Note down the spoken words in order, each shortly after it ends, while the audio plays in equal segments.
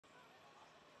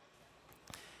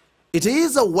It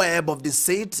is a web of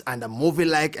deceit and a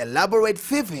movie-like elaborate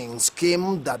thieving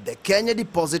scheme that the Kenya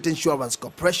Deposit Insurance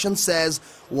Corporation says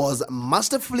was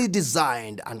masterfully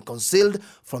designed and concealed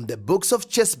from the books of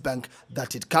Chase Bank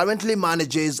that it currently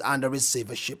manages under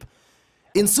receivership.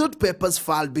 In suit papers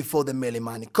filed before the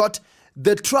Milimani court,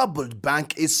 the troubled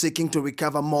bank is seeking to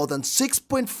recover more than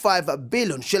 6.5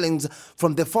 billion shillings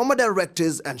from the former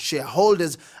directors and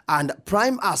shareholders and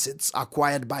prime assets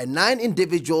acquired by 9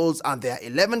 individuals and their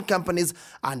 11 companies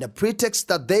under pretext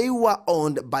that they were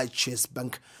owned by Chase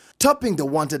Bank. Topping the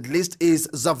wanted list is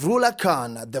Zavrullah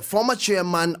Khan, the former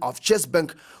chairman of Chase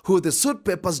Bank, who the suit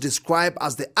papers describe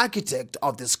as the architect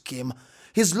of the scheme.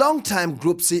 His longtime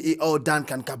group CEO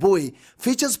Duncan Kabui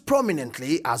features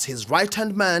prominently as his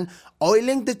right-hand man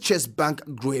oiling the Chase Bank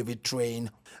gravy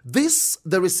train. This,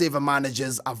 the receiver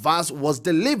manager's avowals, was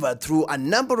delivered through a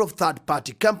number of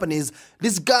third-party companies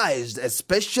disguised as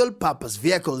special-purpose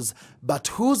vehicles, but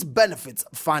whose benefits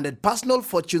funded personal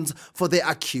fortunes for the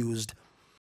accused.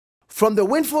 From the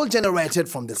windfall generated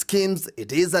from the schemes,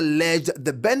 it is alleged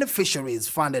the beneficiaries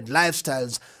funded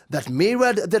lifestyles that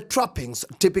mirrored the trappings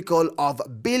typical of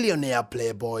billionaire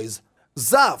playboys.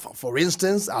 Zaf, for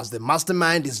instance, as the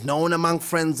mastermind is known among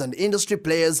friends and industry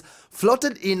players,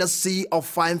 floated in a sea of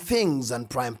fine things and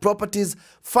prime properties,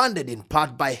 funded in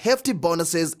part by hefty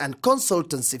bonuses and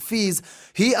consultancy fees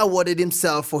he awarded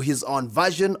himself for his own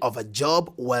version of a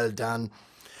job well done.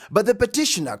 But the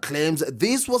petitioner claims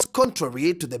this was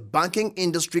contrary to the banking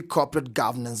industry corporate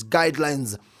governance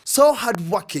guidelines. So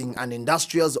hardworking and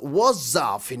industrious was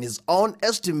Zaf in his own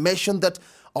estimation that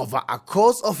over a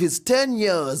course of his 10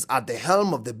 years at the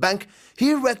helm of the bank,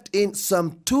 he raked in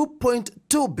some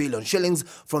 2.2 billion shillings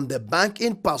from the bank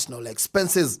in personal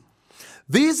expenses.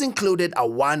 These included a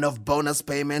one-off bonus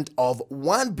payment of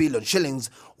 1 billion shillings,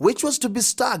 which was to be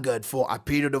staggered for a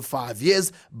period of 5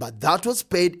 years, but that was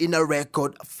paid in a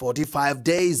record 45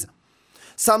 days.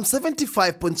 Some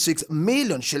 75.6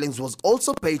 million shillings was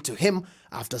also paid to him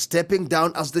after stepping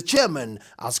down as the chairman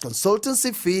as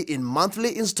consultancy fee in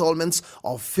monthly installments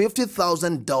of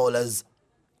 $50,000.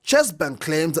 Chase Bank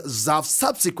claims Zaf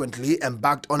subsequently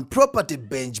embarked on property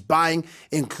binge buying,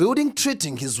 including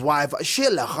treating his wife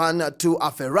Sheila Khan to a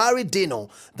Ferrari Dino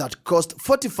that cost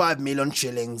 45 million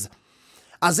shillings.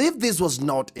 As if this was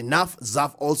not enough,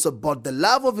 Zaf also bought the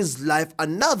love of his life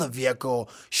another vehicle,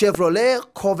 Chevrolet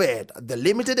Corvette, the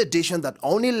limited edition that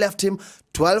only left him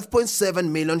 12.7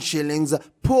 million shillings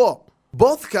poor.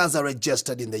 Both cars are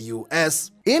registered in the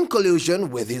US. In collusion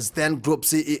with his then group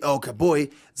CEO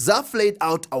Kabui, Zaf laid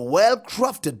out a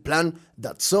well-crafted plan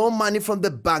that saw money from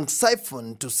the bank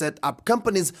siphoned to set up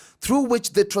companies through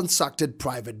which they transacted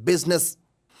private business.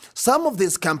 Some of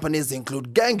these companies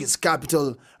include Genghis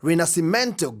Capital,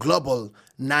 Renacimento Global,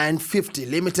 950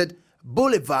 Limited,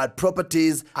 Boulevard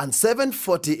Properties, and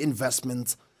 740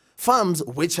 Investments, firms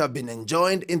which have been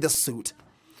enjoined in the suit.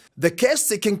 The case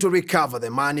seeking to recover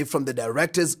the money from the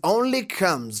directors only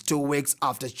comes 2 weeks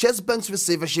after Chase Bank's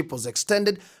receivership was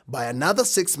extended by another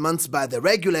 6 months by the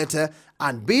regulator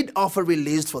and bid offer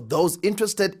released for those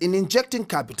interested in injecting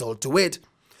capital to it.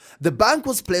 The bank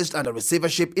was placed under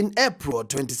receivership in April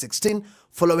 2016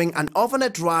 following an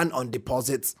overnight run on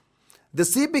deposits. The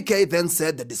CBK then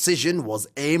said the decision was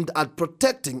aimed at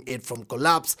protecting it from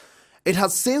collapse. It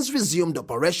has since resumed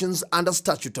operations under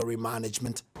statutory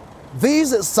management.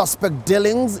 These suspect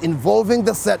dealings involving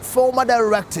the said former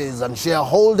directors and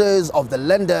shareholders of the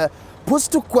lender puts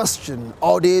to question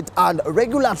audit and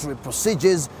regulatory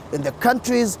procedures in the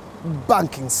country's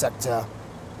banking sector.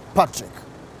 Patrick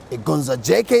Igunza,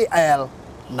 JKL,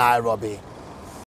 Nairobi.